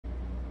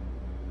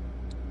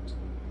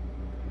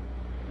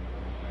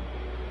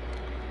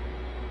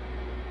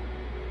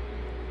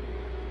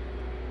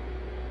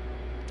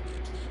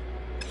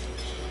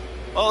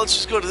Oh, let's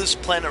just go to this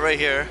planet right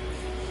here.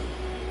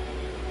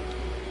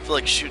 I feel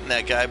like shooting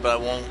that guy, but I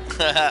won't.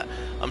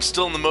 I'm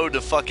still in the mode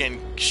to fucking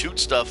shoot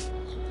stuff.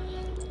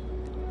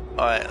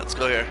 Alright, let's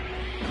go here.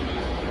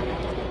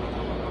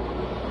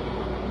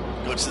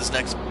 Go to this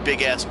next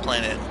big-ass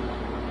planet.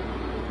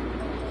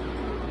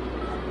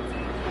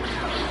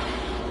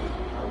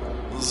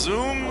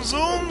 Zoom,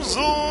 zoom,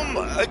 zoom.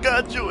 I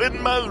got you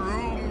in my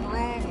room,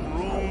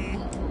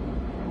 room.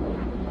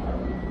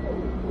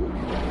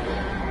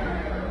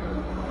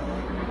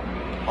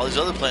 All these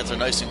other planets are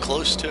nice and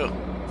close, too.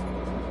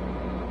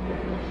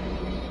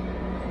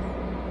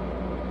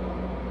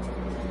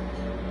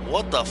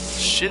 What the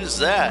shit is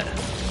that?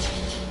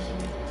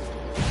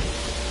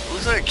 It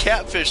looks like a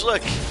catfish,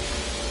 look.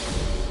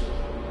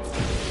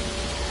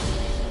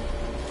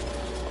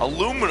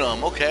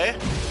 Aluminum, okay.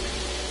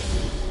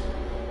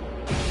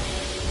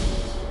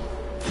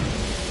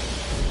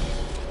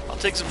 I'll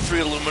take some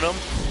free aluminum.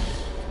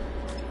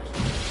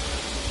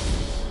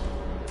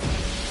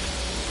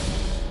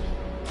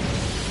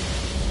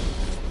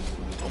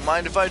 Don't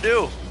mind if I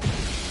do.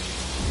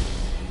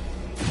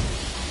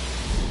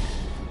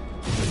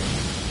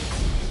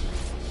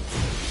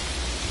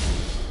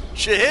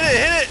 Shit,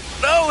 hit it!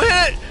 No,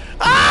 hit it!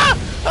 Ah!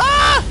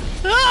 Ah!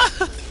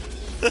 Ah!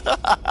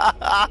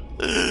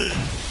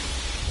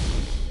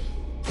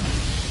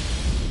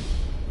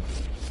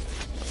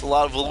 That's a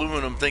lot of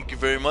aluminum, thank you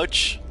very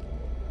much.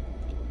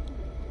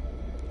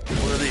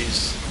 What are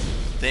these?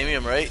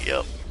 Thamium, right?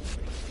 Yep.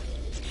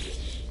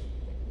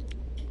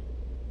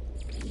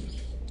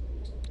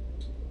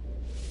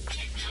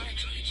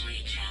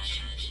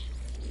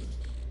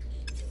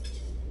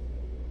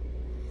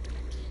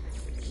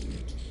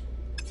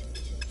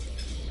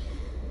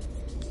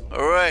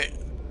 Alright.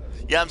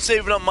 Yeah, I'm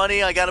saving up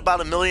money. I got about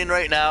 $1 million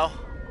right now.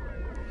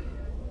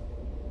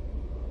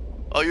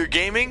 Oh, you're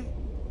gaming?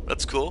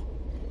 That's cool.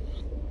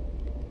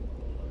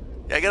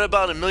 Yeah, I got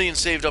about $1 million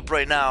saved up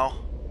right now.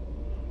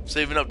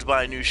 Saving up to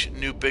buy a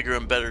new bigger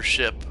and better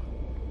ship.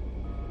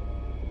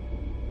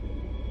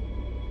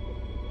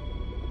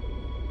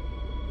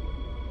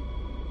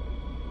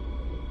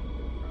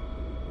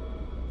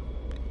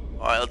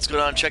 Alright, let's go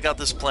down and check out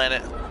this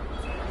planet.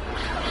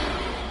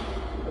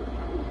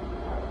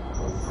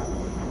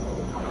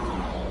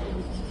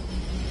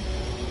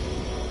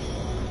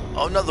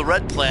 Oh, another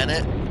red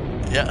planet.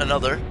 Yeah,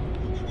 another.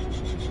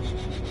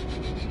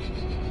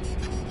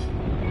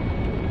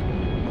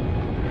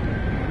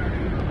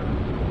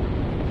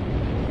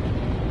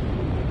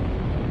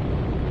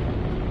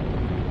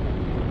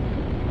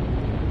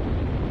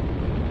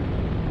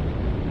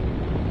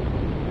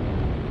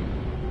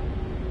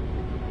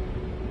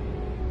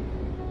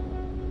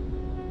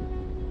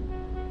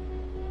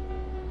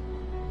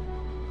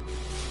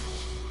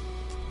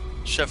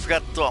 Shit, I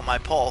forgot to throw out my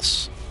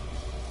pulse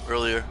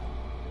earlier.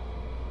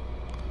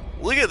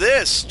 Look at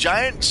this!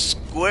 Giant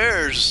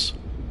squares!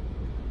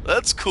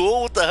 That's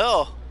cool, what the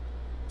hell?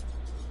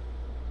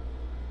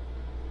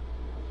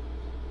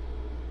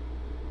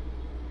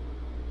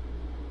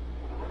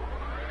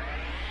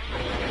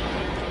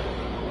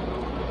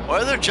 Why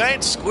are there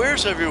giant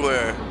squares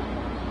everywhere?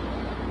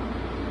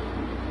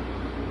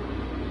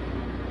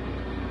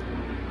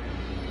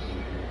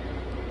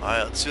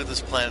 Alright, let's see what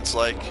this planet's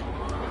like.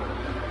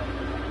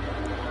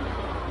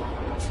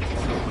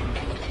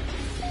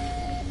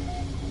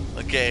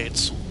 Okay,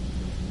 it's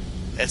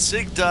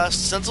acidic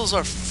dust. Sentinels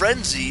are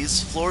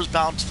frenzies. Floors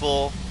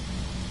bountiful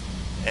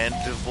and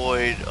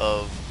devoid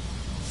of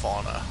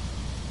fauna.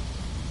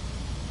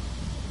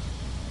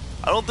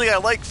 I don't think I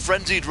like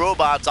frenzied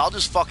robots. I'll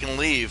just fucking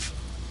leave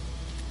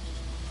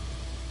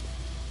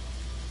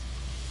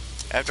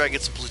after I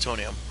get some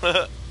plutonium.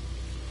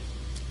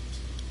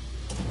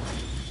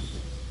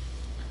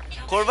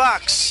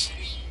 Korvax.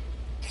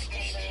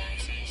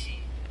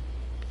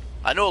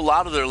 I know a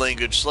lot of their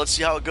language, so let's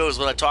see how it goes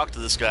when I talk to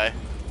this guy.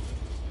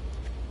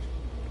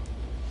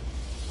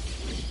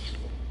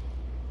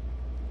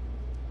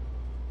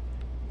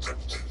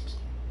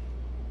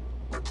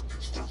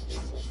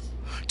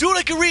 Dude,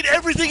 I can read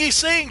everything he's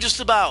saying just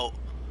about.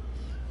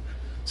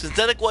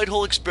 Synthetic white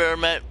hole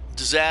experiment,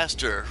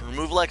 disaster,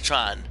 remove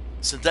electron.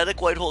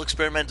 Synthetic white hole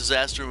experiment,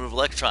 disaster, remove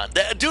electron.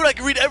 Dude, I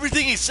can read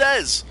everything he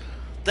says.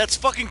 That's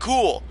fucking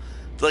cool.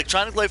 The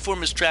electronic life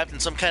form is trapped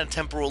in some kind of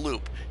temporal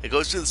loop. It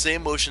goes through the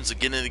same motions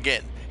again and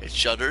again. It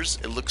shudders,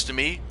 it looks to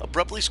me,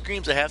 abruptly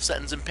screams a half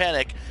sentence in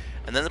panic,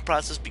 and then the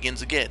process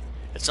begins again.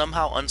 It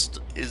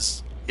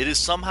is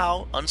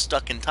somehow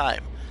unstuck in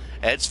time.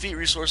 At its feet,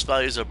 resource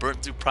values are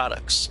burnt through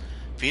products,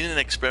 feeding an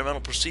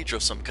experimental procedure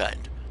of some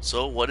kind.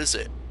 So, what is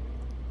it?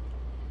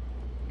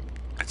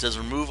 It says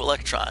remove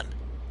electron.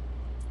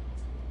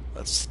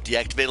 Let's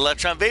deactivate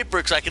electron vapor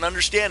because I can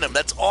understand them.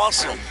 That's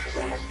awesome.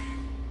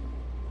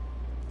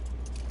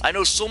 I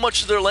know so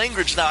much of their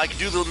language now, I can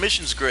do the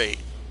missions great.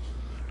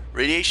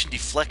 Radiation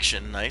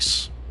deflection,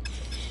 nice.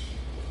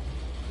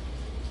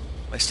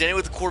 My standing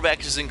with the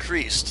Korvax is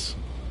increased.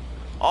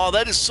 Oh,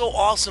 that is so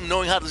awesome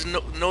knowing how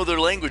to know their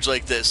language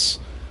like this.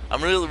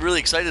 I'm really,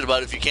 really excited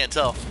about it if you can't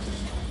tell.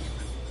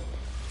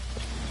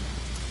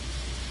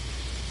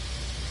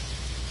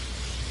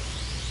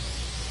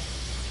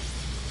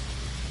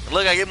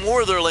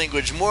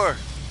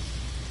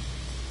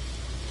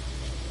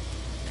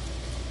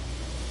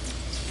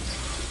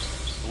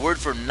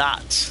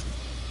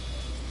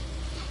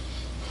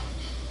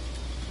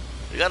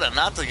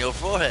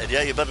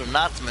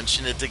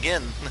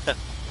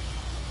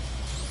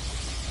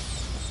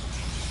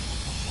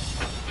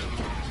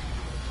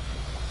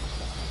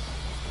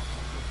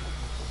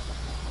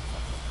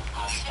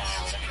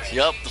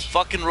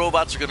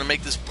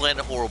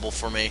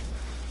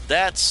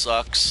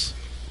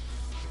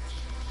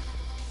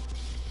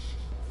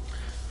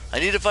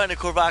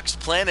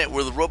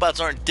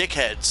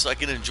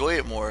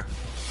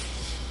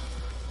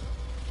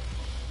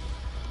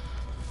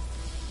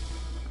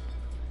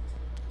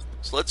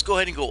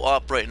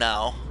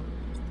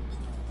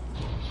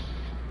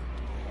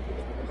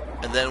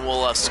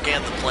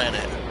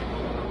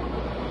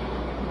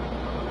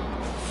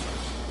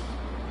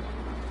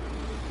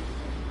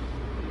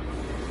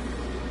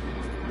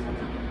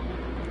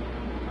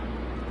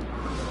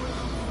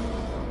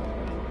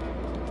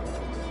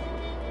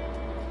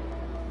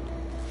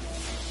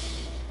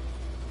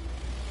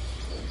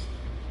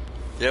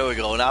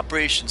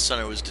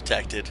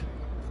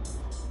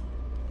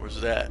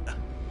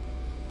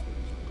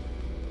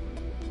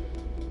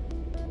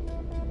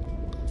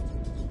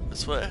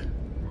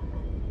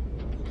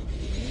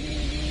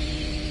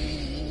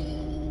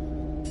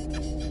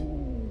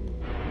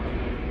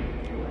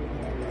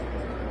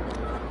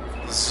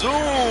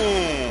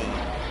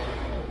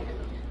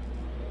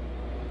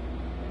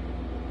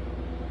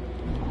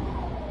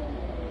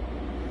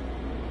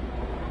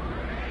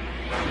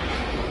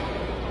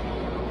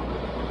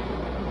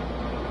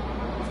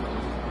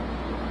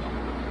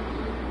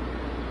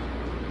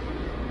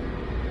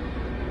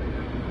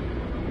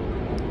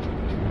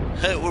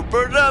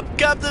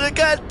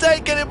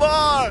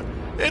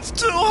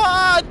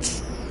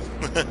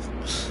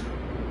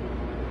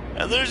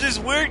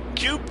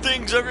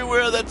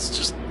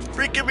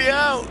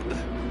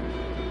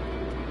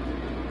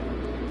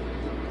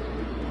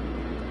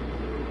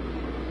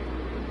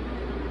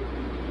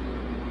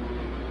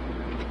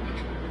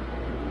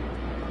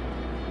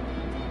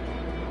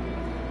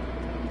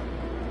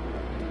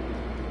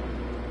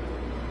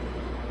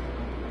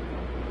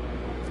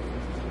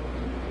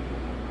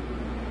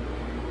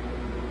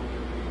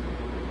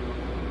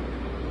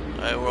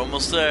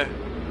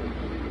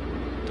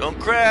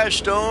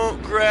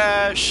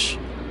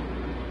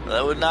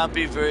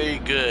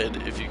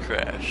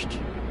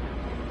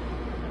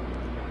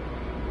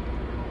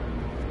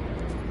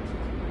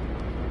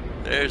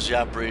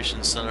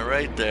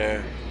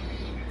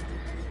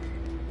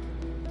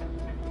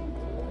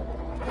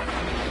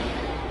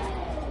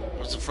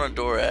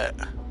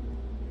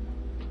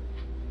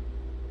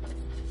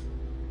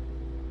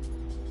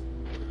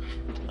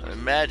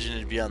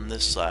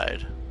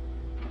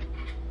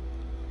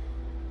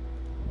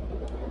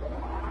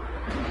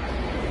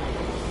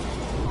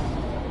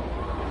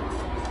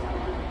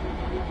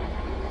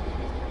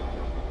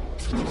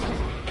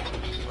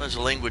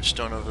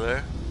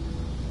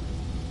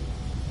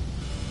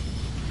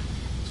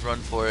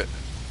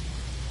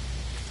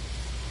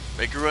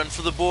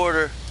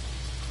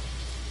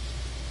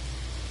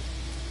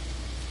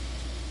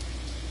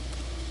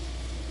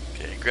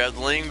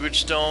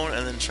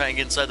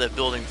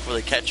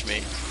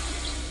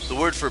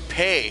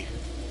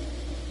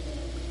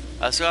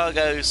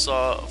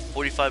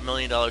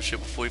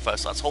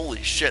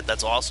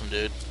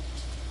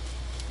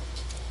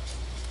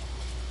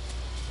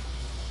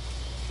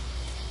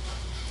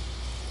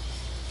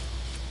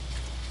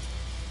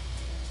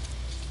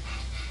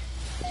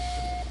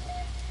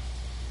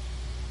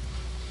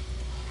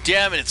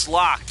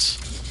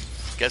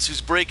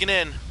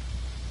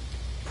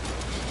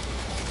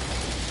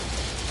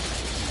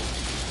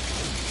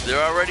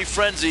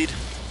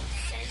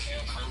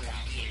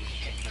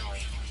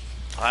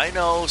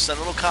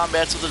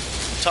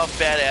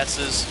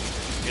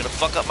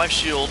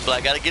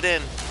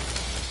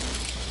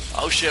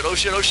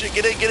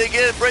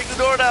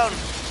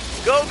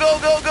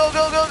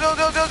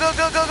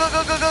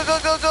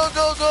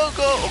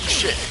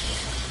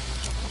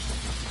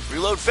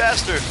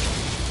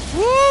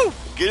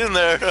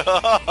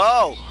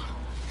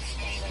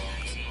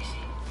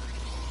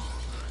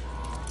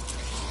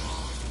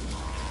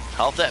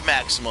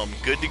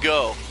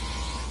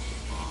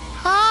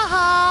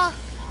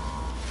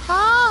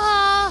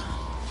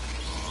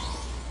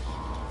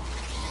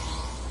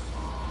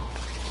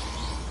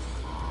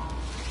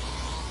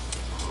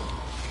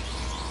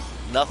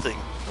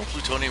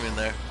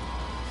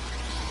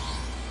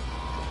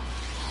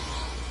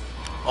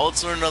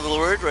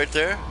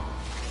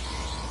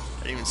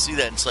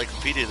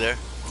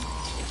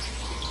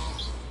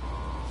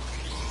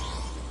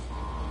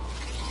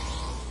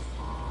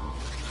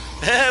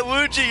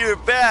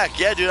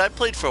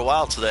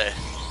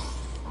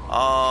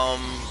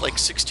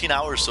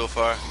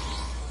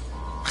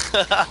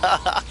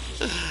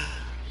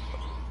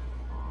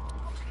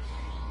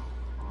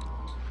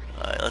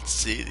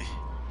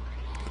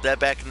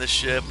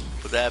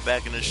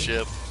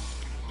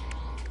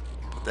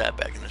 Put that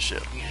back in the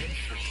ship.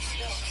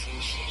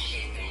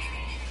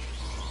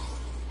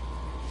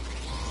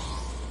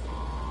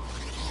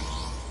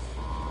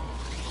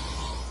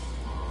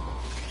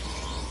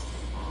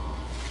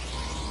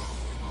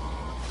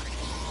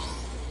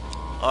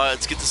 Alright,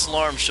 let's get this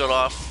alarm shut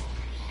off.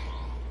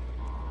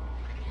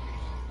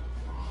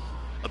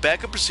 A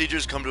backup procedure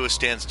has come to a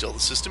standstill. The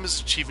system is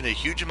achieving a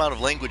huge amount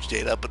of language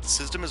data, but the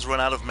system has run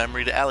out of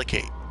memory to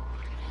allocate.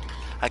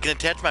 I can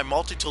attach my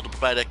multi-tool to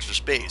provide extra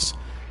space.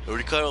 It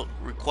would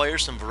require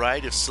some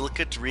variety of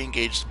silica to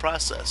re-engage the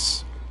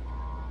process.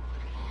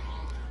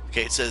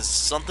 Okay, it says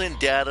something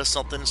data,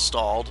 something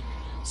installed,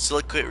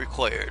 silicate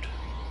required.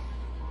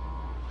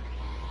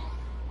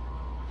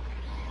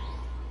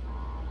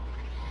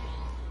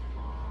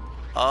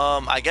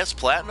 I guess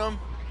platinum?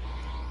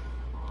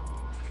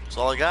 That's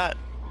all I got.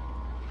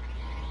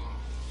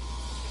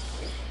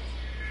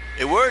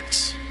 It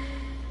worked!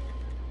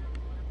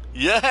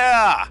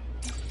 Yeah!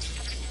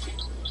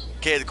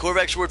 Okay, the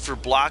Korvax word for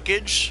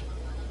blockage.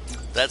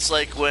 That's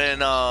like when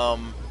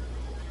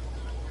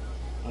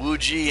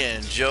Wuji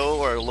and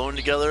Joe are alone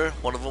together.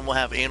 One of them will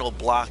have anal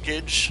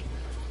blockage.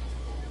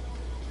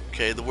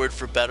 Okay, the word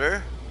for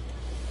better.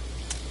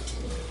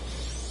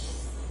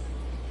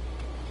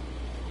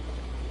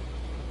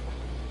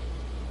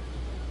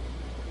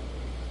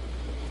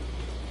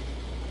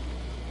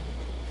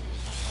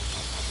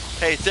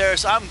 Hey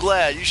Theris, I'm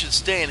glad. You should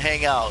stay and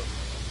hang out.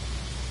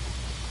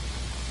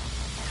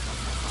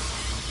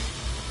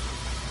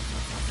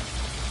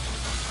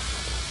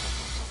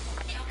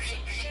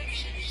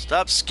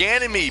 Stop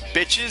scanning me,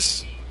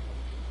 bitches.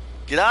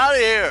 Get out of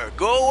here.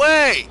 Go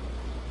away.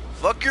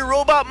 Fuck your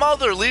robot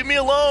mother. Leave me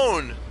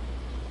alone.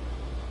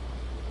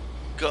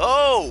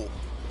 Go.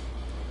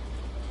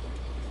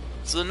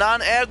 It's a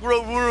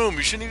non-aggro room.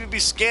 You shouldn't even be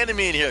scanning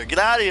me in here. Get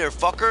out of here,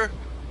 fucker.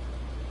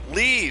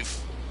 Leave.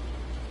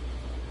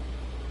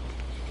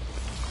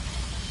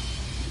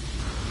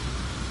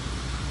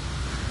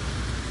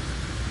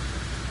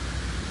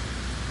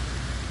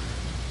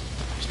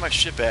 Where's my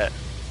ship at?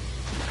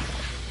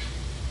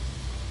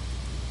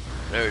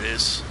 There it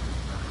is.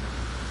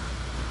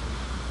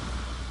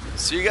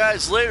 See you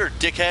guys later,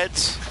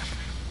 dickheads.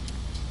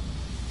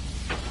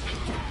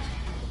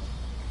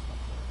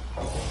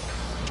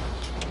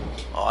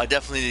 Oh, I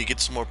definitely need to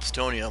get some more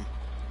plutonium.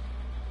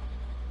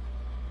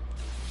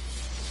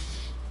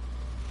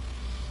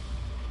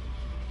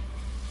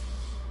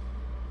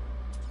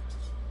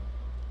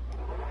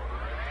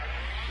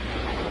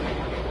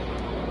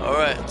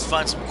 Alright, let's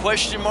find some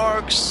question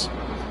marks,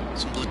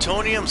 some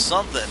plutonium,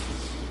 something.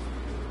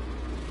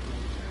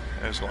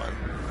 There's one.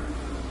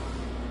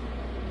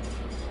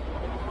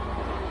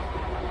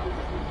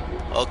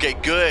 Okay,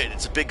 good.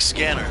 It's a big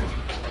scanner.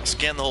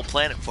 Scan the whole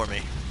planet for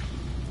me.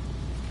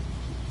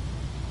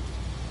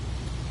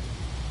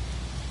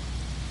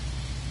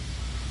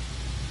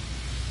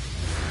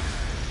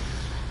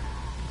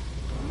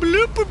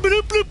 Bloop, bloop,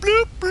 bloop,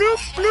 bloop, bloop,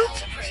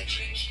 bloop.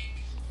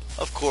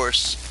 Of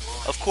course.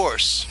 Of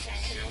course.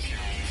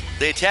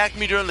 They attacked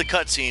me during the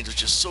cutscenes,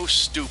 which is so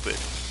stupid.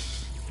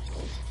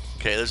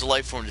 Okay, there's a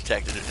life form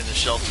detected in the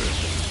shelter.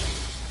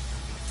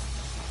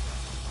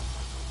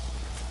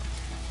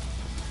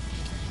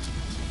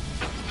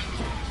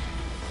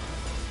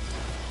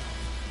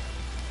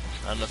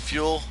 Not enough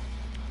fuel.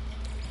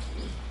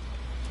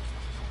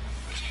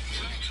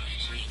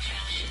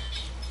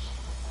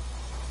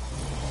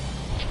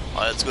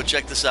 Alright, let's go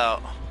check this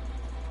out.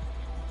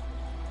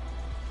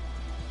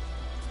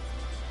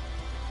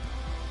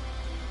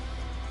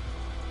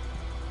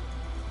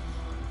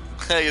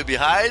 You'll be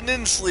hiding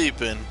and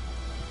sleeping.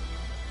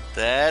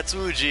 That's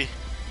Wuji.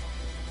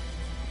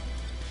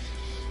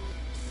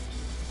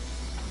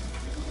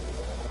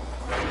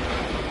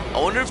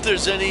 I wonder if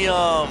there's any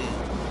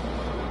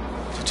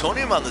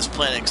plutonium on this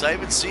planet, because I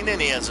haven't seen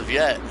any as of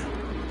yet.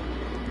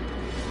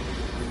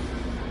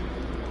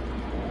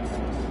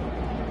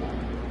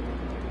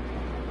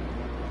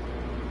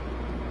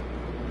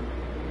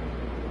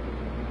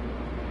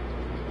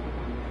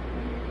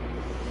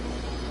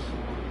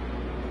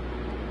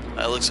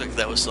 It looks like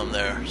that was some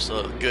there,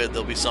 so good,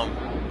 there'll be some,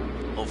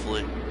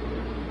 hopefully.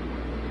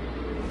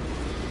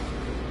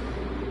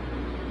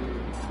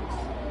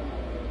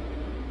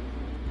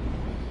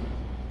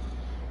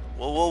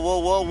 Whoa, whoa, whoa,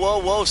 whoa, whoa,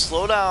 whoa,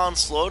 slow down,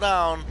 slow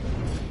down.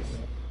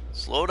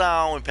 Slow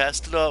down, we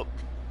passed it up.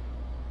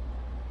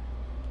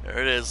 There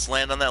it is,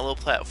 land on that little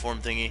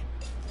platform thingy.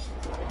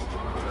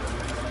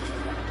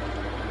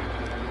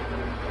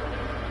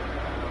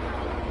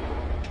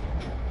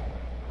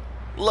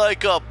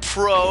 Like a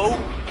pro.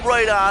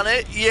 Right on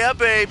it. Yeah,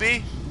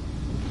 baby.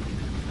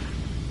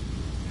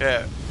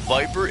 Here.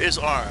 Viper is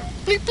armed.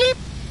 Bleep, bleep.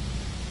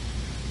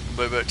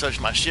 But I better touch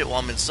my shit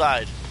while I'm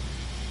inside.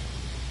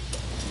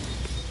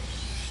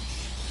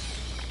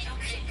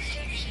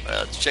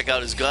 Alright, let's check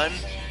out his gun.